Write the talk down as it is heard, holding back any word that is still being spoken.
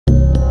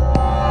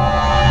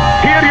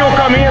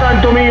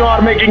and to me you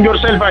are making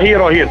yourself a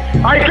hero here.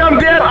 I come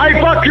there, I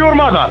fuck your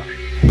mother.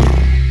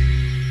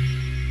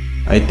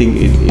 I think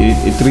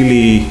it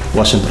really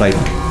wasn't right,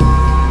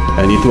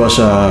 and it was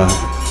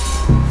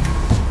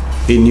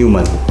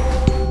inhuman.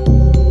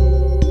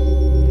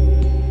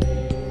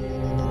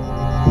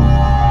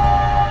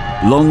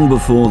 Long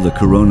before the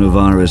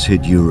coronavirus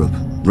hit Europe,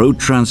 road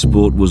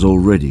transport was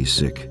already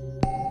sick.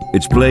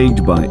 It's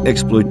plagued by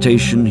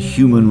exploitation,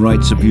 human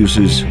rights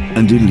abuses,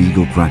 and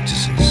illegal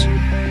practices.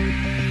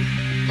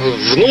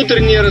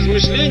 Внутреннее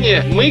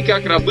размышление, мы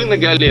как рабы на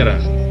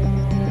галерах.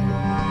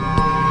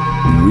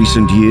 In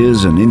recent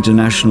years, an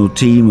international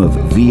team of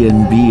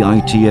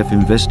VNB-ITF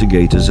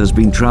investigators has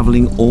been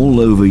traveling all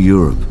over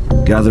Europe,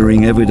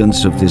 gathering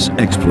evidence of this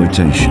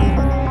exploitation.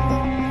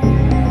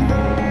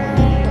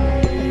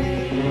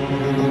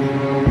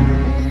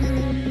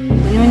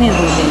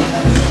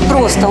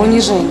 Просто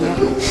унижение.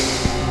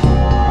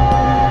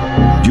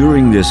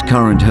 During this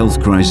current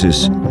health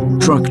crisis,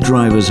 truck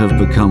drivers have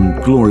become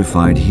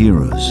glorified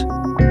heroes.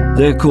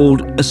 They're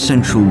called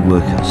essential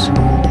workers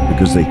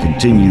because they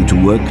continue to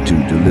work to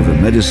deliver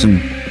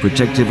medicine,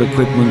 protective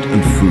equipment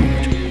and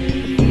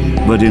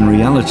food. But in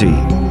reality,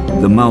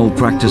 the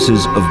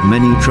malpractices of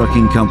many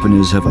trucking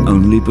companies have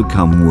only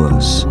become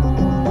worse.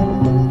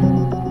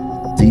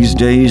 These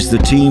days, the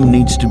team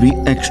needs to be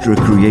extra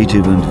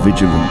creative and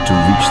vigilant to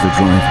reach the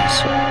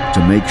drivers,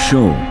 to make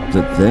sure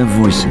that their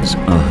voices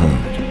are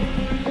heard.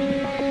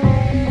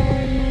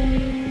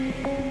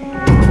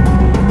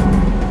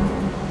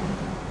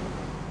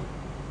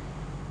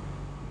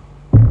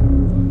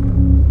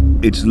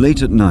 It's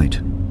late at night,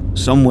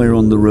 somewhere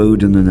on the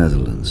road in the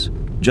Netherlands,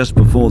 just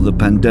before the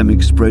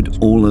pandemic spread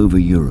all over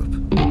Europe.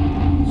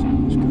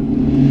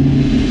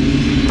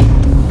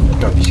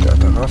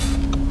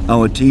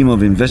 Our team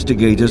of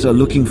investigators are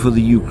looking for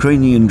the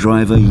Ukrainian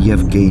driver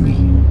Yevgeny.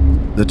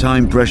 The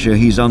time pressure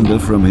he's under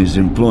from his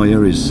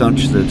employer is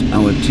such that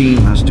our team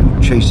has to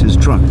chase his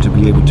truck to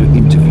be able to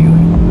interview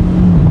him.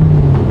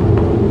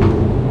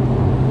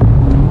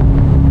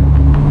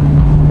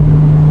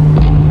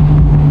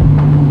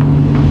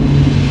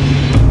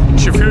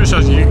 Chauffeurs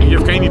als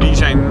Yevgeny die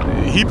zijn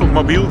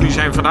hypermobiel, die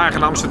zijn vandaag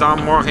in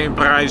Amsterdam, morgen in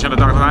Parijs en de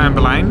dag daarna in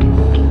Berlijn.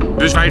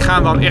 Dus wij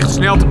gaan dan echt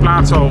snel te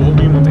plaatsen om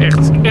iemand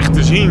echt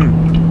te zien,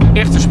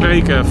 echt te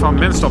spreken van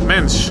mens tot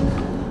mens.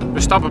 We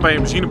stappen bij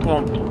een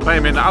benzinepomp bij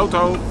hem in de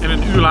auto en een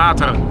uur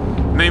later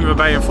nemen we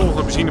bij een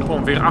volgende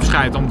benzinepomp weer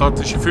afscheid omdat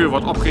de chauffeur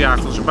wordt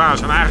opgejaagd door zijn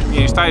baas en eigenlijk niet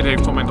eens tijd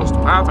heeft om met ons te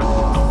praten.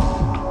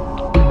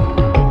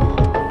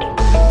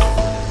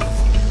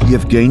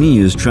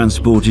 Yevgeny is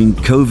transporting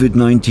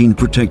COVID-19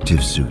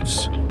 protective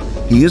suits.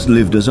 He has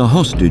lived as a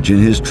hostage in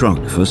his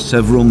truck for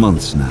several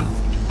months now.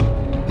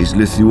 His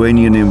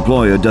Lithuanian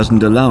employer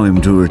doesn't allow him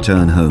to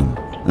return home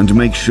and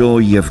make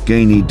sure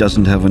Yevgeny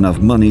doesn't have enough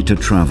money to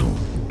travel.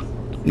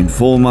 In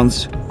 4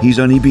 months, he's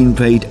only been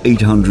paid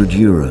 800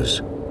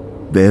 euros,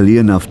 barely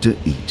enough to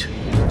eat.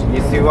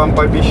 Если вам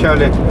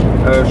пообещали,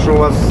 что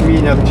вас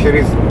сменят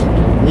через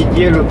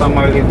неделю там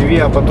или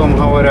две, а потом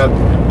говорят,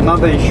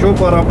 надо еще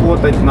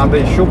поработать,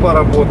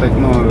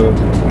 но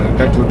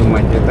как вы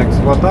думаете, это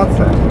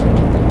эксплуатация?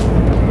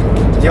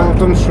 Дело в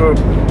том, что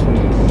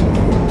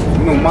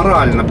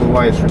морально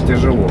бывает, что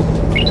тяжело.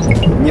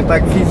 Не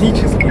так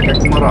физически,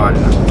 как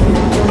морально.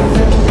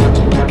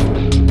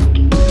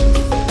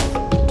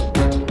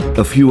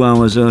 A few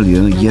hours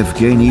earlier,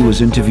 Yevgeny was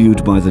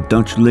interviewed by the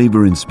Dutch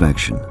Labour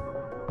Inspection.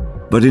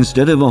 But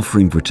instead of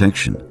offering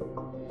protection,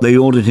 they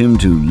ordered him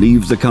to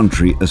leave the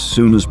country as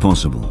soon as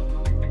possible.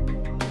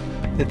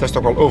 Het is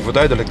toch wel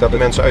overduidelijk dat de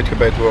mensen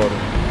uitgebuit worden.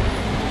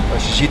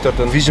 Als je ziet dat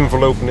een visum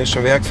verlopen is,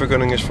 een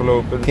werkvergunning is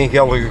verlopen, geen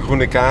geldige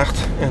groene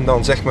kaart. En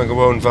dan zegt men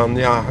gewoon van,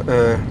 ja,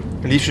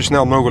 liefst zo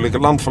snel mogelijk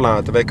het land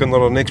verlaten. Wij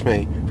kunnen er niks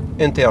mee.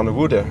 Interne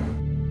woede.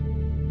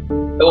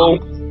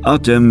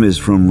 Artem is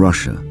from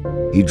Russia.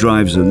 He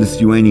drives a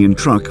Lithuanian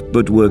truck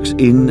but works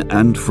in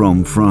and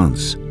from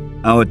France.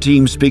 Our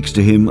team speaks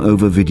to him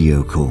over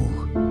video call.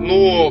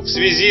 Но в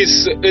связи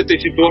с этой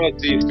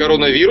ситуацией с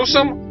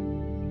коронавирусом,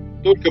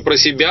 только про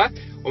себя,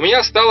 у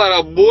меня стало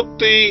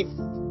работы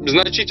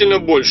значительно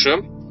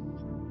больше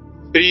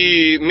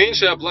при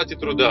меньшей оплате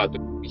труда.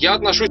 Я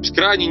отношусь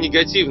крайне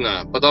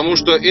негативно, потому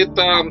что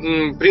это,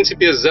 в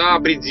принципе, за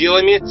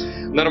пределами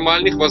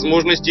нормальных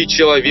возможностей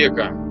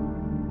человека.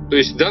 То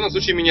есть в данном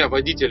случае меня,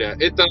 водителя,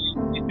 это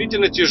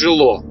действительно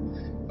тяжело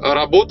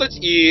работать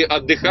и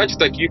отдыхать в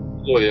таких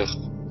условиях.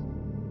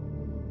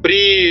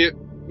 При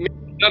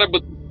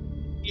заработке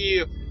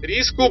и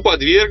риску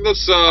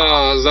подвергнуться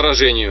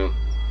заражению.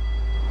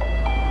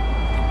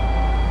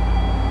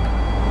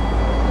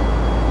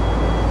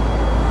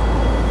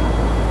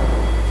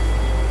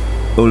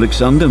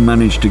 Alexander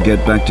managed to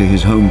get back to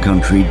his home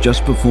country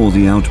just before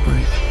the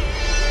outbreak.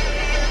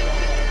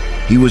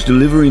 He was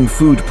delivering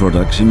food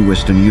products in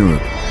Western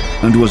Europe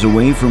and was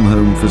away from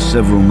home for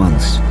several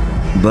months,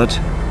 but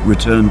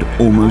returned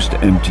almost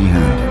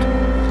empty-handed.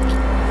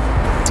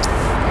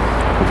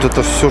 Вот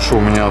это все, что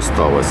у меня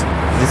осталось.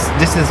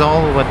 This is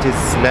all what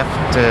is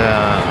left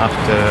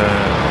after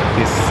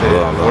his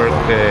work.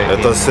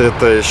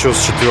 Это еще с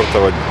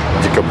 4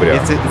 декабря.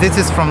 This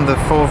is from the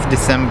 4th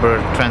December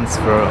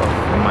transfer of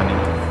money.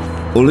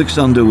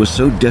 Alexander was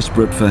so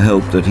desperate for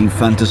help that he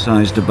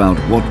fantasized about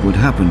what would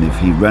happen if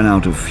he ran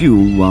out of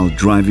fuel while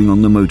driving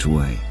on the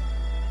motorway.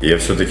 Я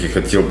все-таки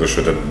хотел бы,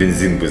 чтобы этот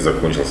бензин бы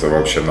закончился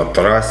вообще на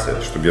трассе,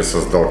 чтобы я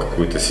создал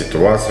какую-то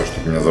ситуацию,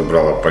 чтобы меня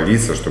забрала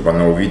полиция, чтобы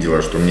она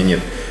увидела, что у меня нет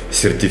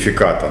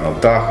сертификата на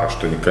Таха,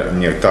 что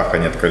мне Таха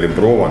не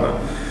откалибрована,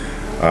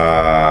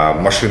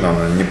 машина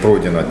не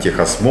пройдена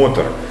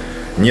техосмотр,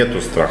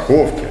 нету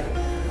страховки,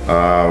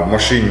 в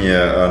машине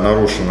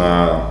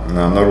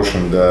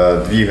нарушен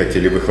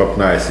двигатель и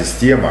выхлопная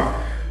система.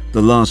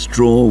 The last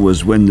straw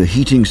was when the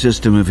heating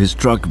system of his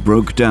truck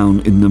broke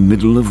down in the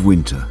middle of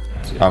winter.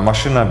 А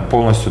машина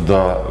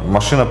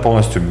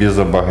полностью без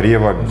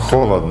обогрева,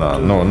 холодно.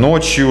 Но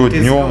ночью,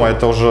 днем,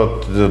 это уже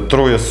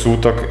 3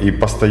 суток и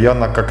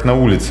постоянно как на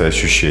улице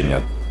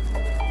ощущение.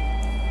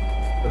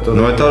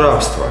 Но это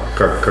рабство,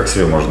 как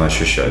себе можно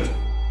ощущать.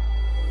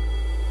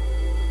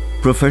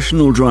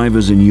 Professional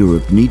drivers in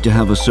Europe need to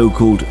have a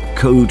so-called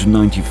Code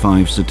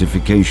 95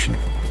 certification.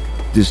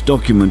 This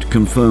document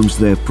confirms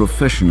their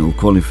professional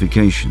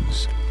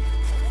qualifications.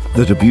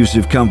 That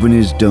abusive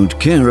companies don't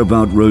care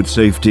about road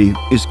safety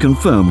is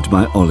confirmed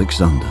by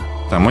Alexander.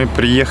 Мы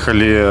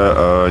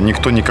приехали,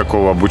 никто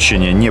никакого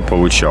обучения не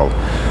получал.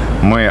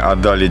 Мы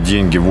отдали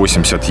деньги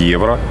 80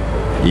 евро,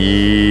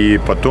 и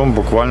потом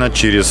буквально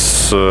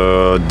через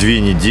 2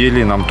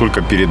 недели нам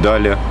только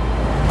передали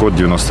код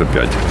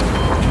 95.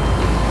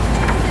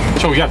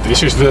 So yeah,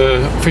 this is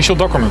the official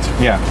document.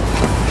 Yeah.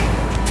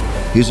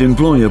 His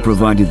employer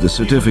provided the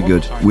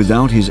certificate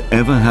without his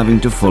ever having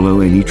to follow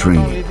any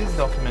training.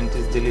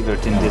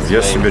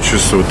 Я себя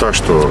чувствую так,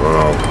 что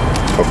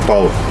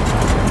попал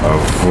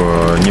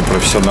в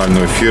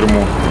непрофессиональную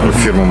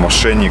фирму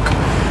мошенник,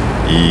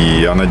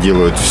 и она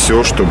делает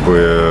все,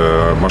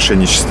 чтобы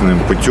мошенничественным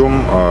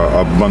путем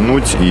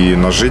обмануть и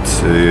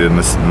нажить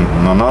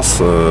на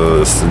нас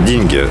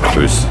деньги.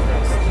 То есть.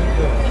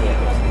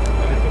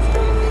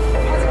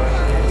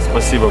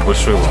 Спасибо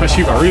большое.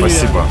 Спасибо.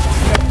 Спасибо.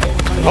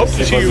 Hope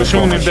to see you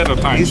soon in better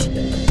times.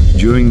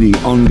 During the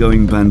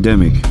ongoing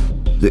pandemic,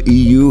 the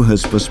EU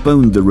has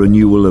postponed the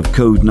renewal of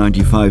Code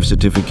 95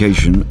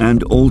 certification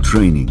and all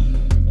training.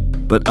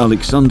 But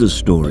Alexander's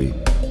story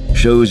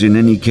shows in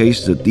any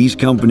case that these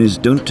companies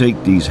don't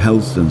take these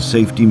health and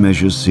safety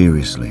measures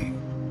seriously.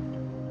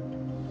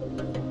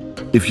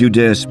 If you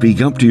dare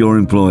speak up to your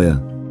employer,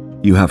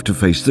 you have to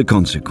face the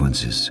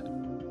consequences.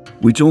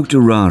 We talked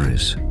to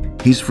Raris.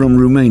 He's from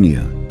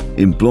Romania,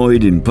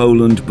 employed in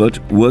Poland but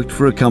worked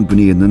for a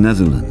company in the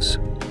Netherlands.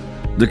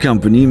 The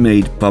company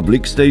made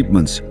public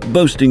statements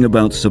boasting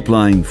about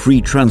supplying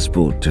free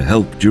transport to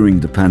help during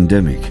the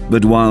pandemic.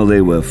 But while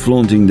they were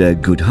flaunting their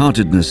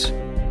good-heartedness,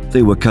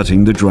 they were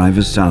cutting the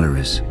drivers'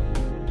 salaries.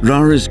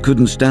 Raris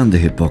couldn't stand the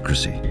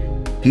hypocrisy.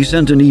 He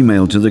sent an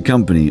email to the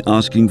company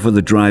asking for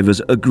the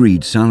drivers'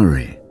 agreed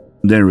salary.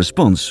 Their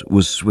response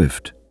was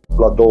swift.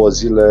 La 2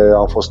 zile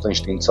am fost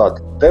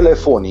înștiințat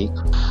telefonic,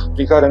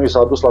 prin care mi s-a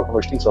adus la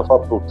cunoștință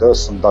faptul că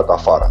sunt dat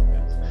afară.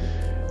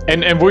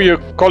 And were your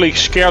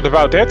colleagues scared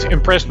about that,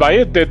 impressed by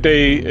it, that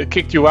they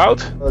kicked you out?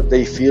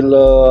 They feel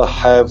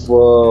have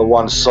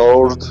one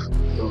sword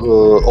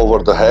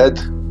over the head,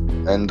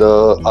 and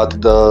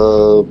at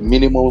the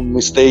minimum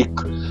mistake,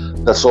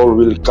 the sword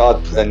will cut,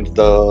 and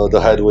the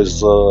head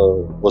was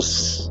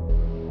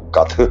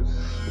cut.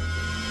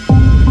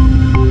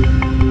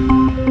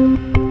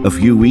 A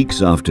few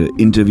weeks after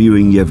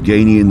interviewing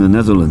Yevgeny in the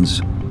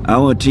Netherlands,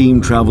 our team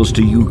travels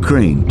to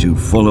Ukraine to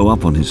follow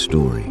up on his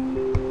story.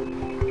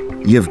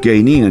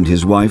 Yevgeny and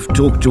his wife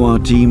talk to our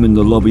team in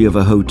the lobby of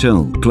a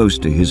hotel close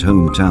to his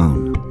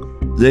hometown.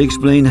 They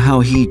explain how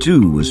he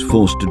too was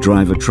forced to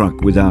drive a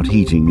truck without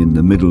heating in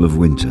the middle of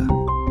winter.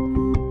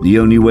 The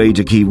only way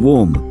to keep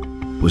warm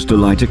was to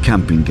light a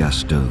camping gas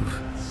stove.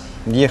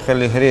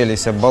 Ехали,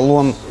 грелись,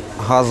 баллон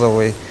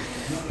газовый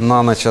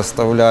на ночь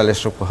оставляли,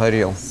 чтобы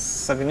горел.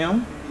 С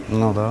огнем?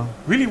 Ну да.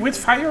 Really, with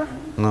fire?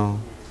 Ну.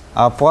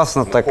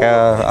 Опасно так,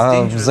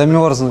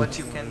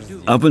 замерзнуть.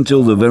 Up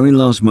until the very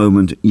last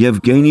moment,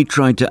 Yevgeny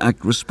tried to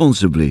act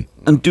responsibly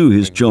and do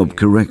his job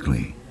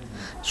correctly.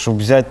 Чтобы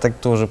взять так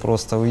тоже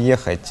просто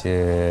уехать,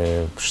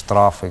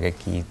 штрафы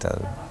какие-то.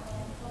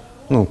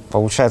 Ну,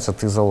 получается,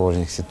 ты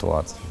заложник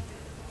ситуации.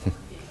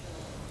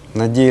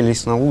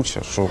 Надеялись на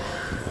лучшее, что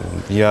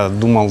я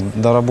думал,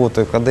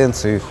 доработаю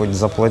каденцию и хоть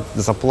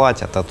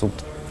заплатят, а тут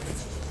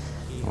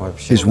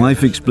вообще... His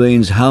wife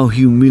explains how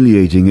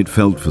humiliating it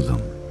felt for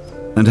them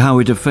and how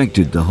it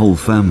affected the whole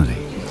family.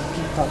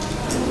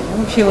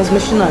 Я вообще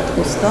возмущена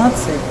такой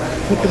ситуацией.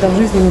 Никогда в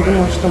жизни не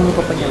думала, что мы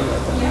попадем в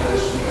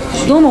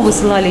это. Дома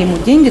высылали ему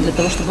деньги для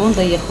того, чтобы он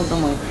доехал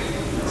домой.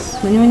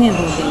 У него не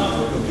было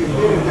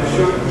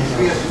денег.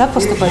 Так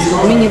поступать с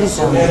людьми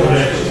нельзя.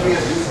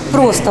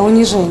 Просто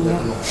унижение.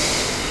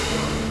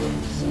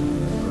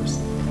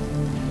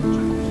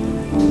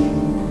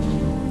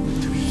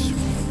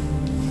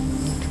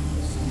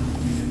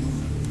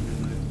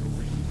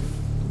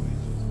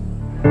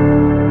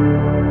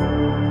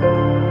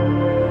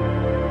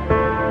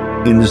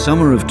 In the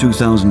summer of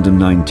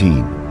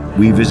 2019,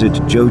 we visit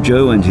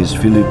Jojo and his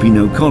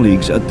Filipino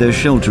colleagues at their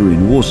shelter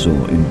in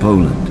Warsaw in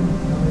Poland.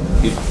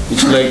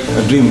 It's like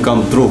a dream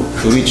come true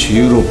to reach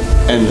Europe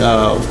and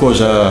of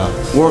course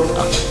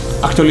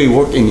actually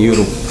work in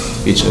Europe.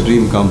 It's a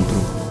dream come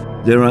true.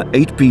 There are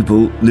 8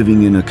 people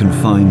living in a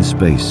confined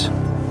space.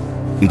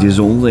 It is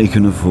all they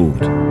can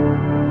afford.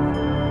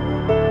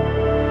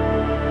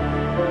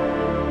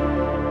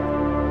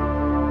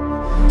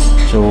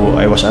 So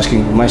I was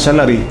asking for my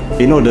salary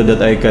in order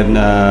that I can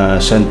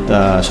send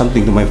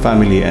something to my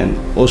family and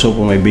also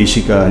for my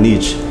basic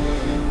needs.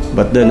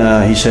 But then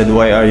he said,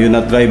 "Why are you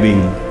not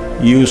driving?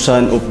 You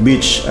son of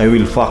bitch, I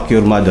will fuck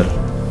your mother."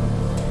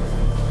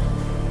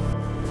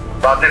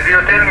 But if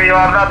you tell me you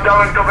are not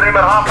going to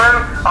Bremerhaven,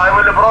 I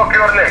will break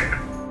your neck.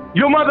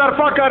 You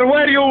motherfucker,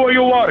 where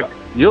you work?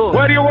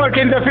 Where you work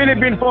in the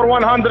Philippines for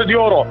 100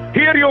 euro?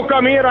 Here you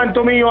come here and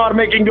to me you are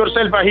making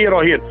yourself a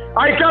hero here.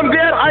 I come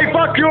there, I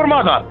fuck your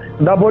mother.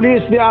 The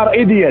police, they are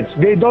idiots.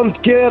 They don't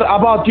care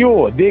about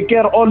you. They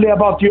care only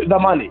about you, the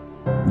money.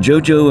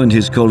 Jojo and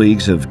his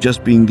colleagues have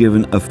just been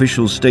given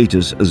official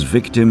status as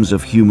victims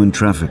of human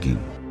trafficking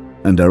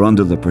and are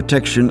under the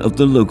protection of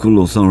the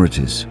local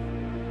authorities.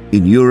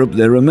 In Europe,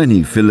 there are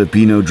many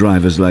Filipino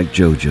drivers like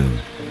Jojo,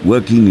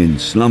 working in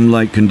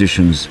slum-like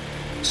conditions,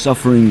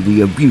 suffering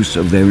the abuse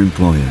of their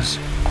employers.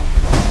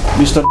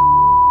 Mr.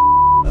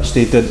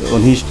 stated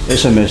on his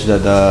SMS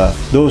that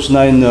those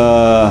 9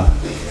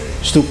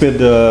 stupid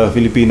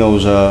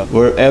Filipinos,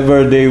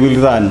 wherever they will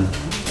run,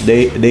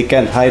 they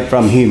can't hide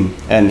from him,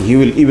 and he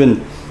will even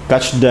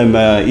catch them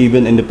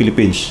even in the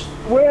Philippines.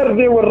 Where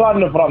they will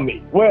run from me?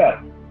 Where?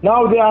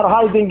 Now they are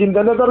hiding in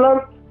the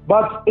Netherlands,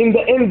 but in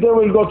the end they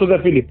will go to the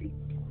Philippines.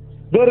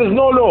 There is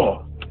no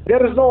law.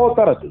 There is no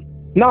authority.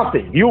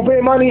 Nothing. You pay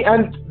money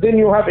and then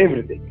you have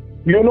everything.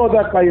 You know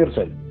that by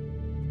yourself.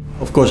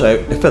 Of course, I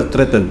felt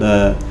threatened,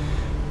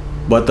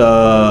 but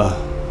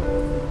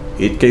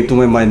it came to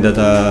my mind that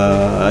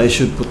I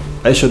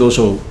should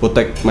also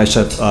protect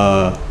myself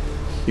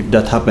if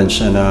that happens,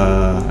 and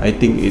I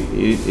think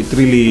it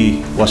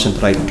really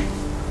wasn't right,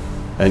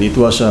 and it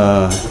was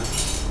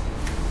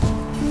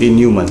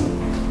inhuman.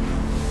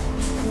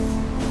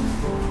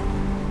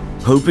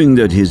 Hoping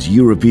that his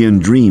European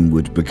dream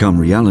would become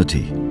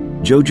reality,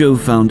 Jojo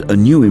found a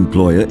new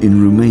employer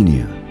in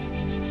Romania.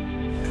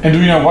 And do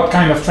you know what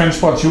kind of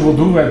transport you will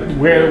do?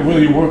 Where will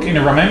you work, in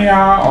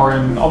Romania or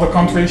in other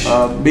countries?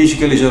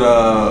 Basically, sir,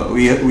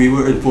 we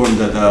were informed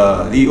that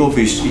the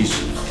office is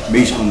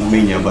based in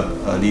Romania, but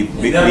the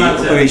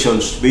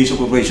base of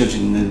operations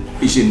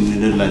is in the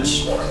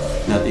Netherlands,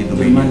 not in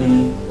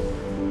Romania.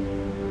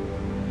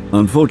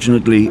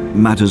 Unfortunately,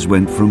 matters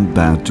went from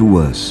bad to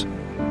worse.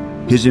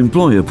 His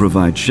employer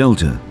provides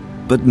shelter,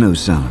 but no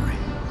salary.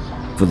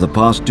 For the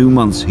past 2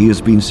 months, he has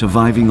been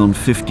surviving on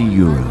 50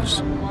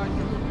 euros.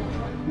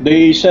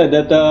 They said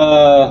that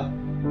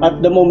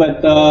at the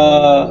moment,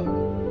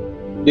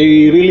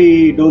 they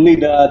really don't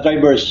need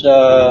drivers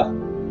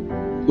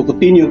to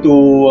continue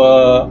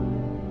to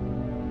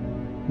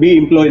be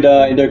employed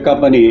in their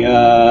company.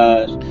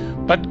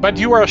 But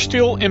you are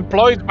still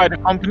employed by the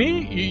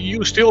company?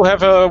 You still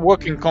have a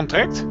working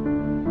contract?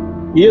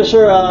 Yes,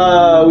 sir.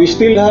 We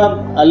still have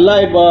a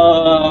live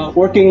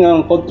working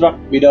contract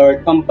with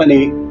our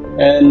company,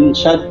 and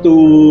sad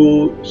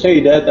to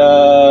say that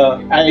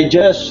I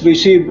just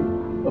received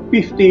a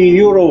 50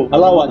 euro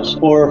allowance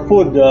for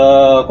food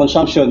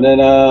consumption, and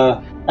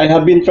I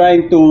have been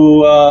trying to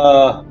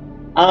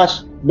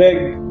beg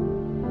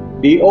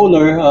the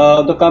owner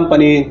of the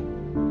company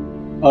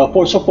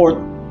for support,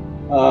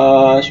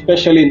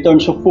 especially in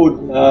terms of food,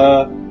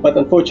 but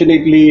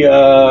unfortunately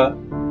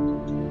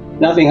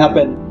nothing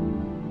happened.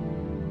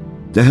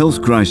 The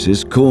health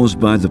crisis caused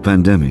by the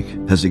pandemic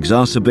has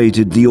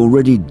exacerbated the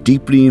already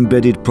deeply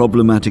embedded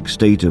problematic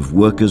state of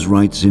workers'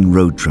 rights in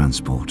road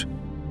transport.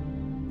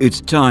 It's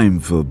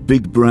time for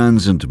big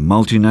brands and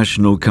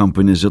multinational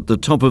companies at the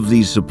top of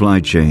these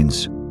supply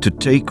chains to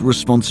take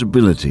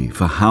responsibility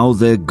for how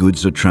their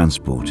goods are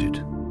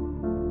transported.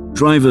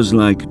 Drivers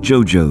like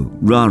Jojo,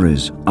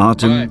 Rares,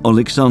 Artem,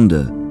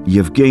 Alexander,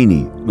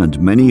 Yevgeny,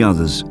 and many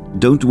others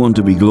don't want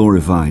to be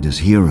glorified as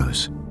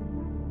heroes.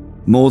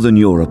 More than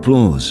your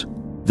applause,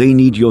 they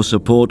need your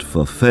support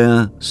for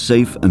fair,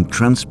 safe, and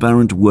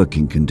transparent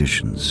working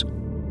conditions.